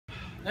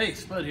Hey,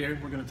 Spud here.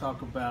 We're going to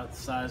talk about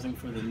sizing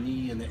for the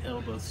knee and the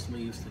elbow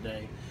sleeves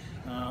today.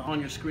 On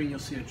your screen you'll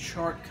see a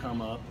chart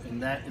come up,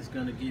 and that is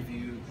going to give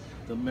you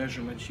the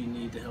measurements you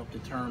need to help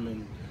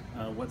determine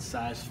what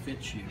size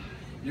fits you.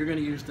 You're going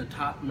to use the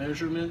top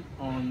measurement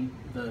on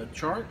the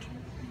chart.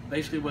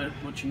 Basically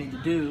what you need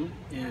to do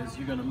is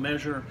you're going to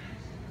measure,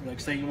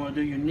 like say you want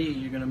to do your knee,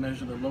 you're going to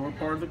measure the lower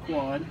part of the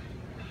quad,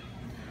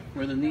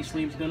 where the knee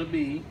sleeve is going to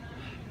be.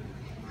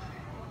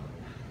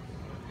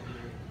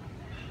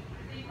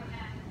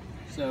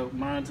 So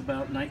mine's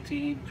about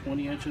 19,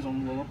 20 inches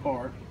on the lower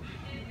part.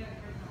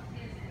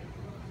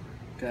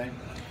 Okay.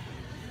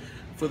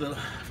 For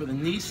the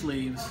knee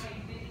sleeves,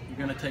 you're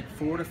going to take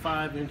 4 to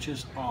 5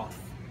 inches off.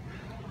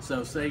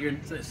 So say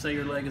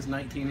your leg is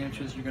 19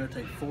 inches, you're going to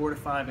take 4 to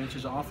 5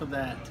 inches off of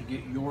that to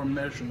get your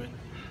measurement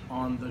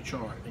on the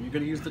chart. And you're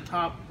going to use the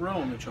top row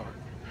on the chart.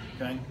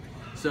 Okay.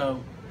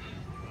 So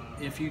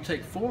if you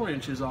take 4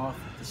 inches off,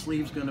 the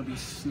sleeve's going to be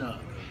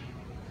snug.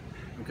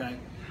 Okay.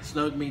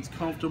 Snug means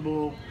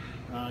comfortable.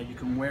 You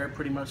can wear it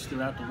pretty much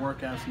throughout the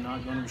workout. It's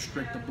not going to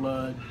restrict the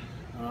blood.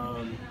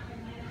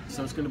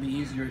 So it's going to be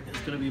easier. It's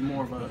going to be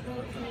more of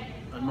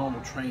a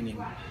normal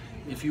training.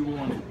 If you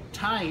want it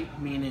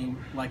tight, meaning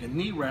like a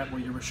knee wrap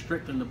where you're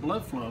restricting the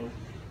blood flow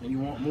and you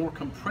want more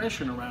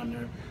compression around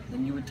there,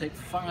 then you would take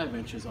 5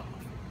 inches off.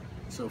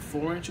 So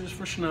 4 inches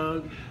for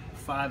snug,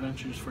 5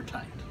 inches for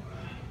tight.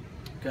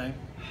 Okay?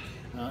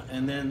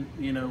 And then,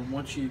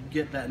 once you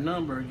get that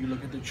number, you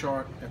look at the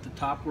chart at the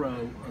top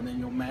row, and then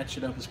you'll match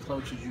it up as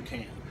close as you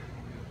can.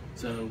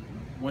 So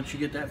once you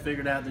get that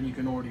figured out, then you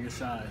can order your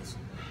size.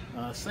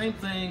 Same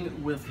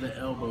thing with the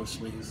elbow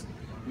sleeves.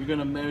 You're going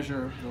to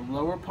measure the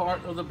lower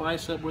part of the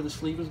bicep where the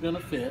sleeve is going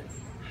to fit.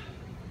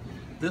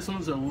 This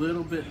one's a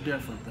little bit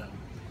different though.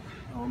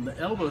 On the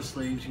elbow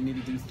sleeves, you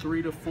need to do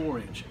 3 to 4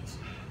 inches.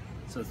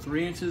 So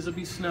 3 inches to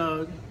be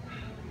snug,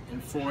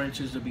 and 4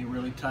 inches to be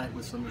really tight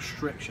with some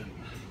restriction.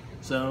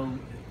 So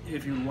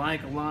if you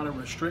like a lot of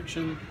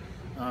restriction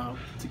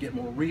to get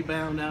more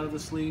rebound out of the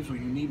sleeves, or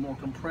you need more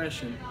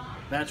compression,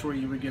 that's where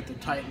you would get the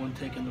tight one,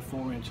 taking the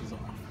 4 inches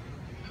off.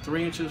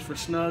 3 inches for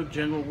snug,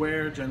 general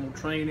wear, general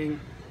training,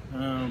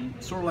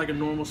 sort of like a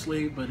normal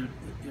sleeve, but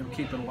it'll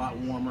keep it a lot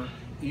warmer,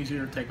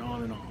 easier to take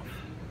on and off.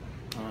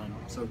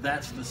 So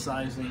that's the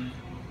sizing,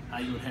 how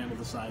you would handle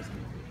the sizing.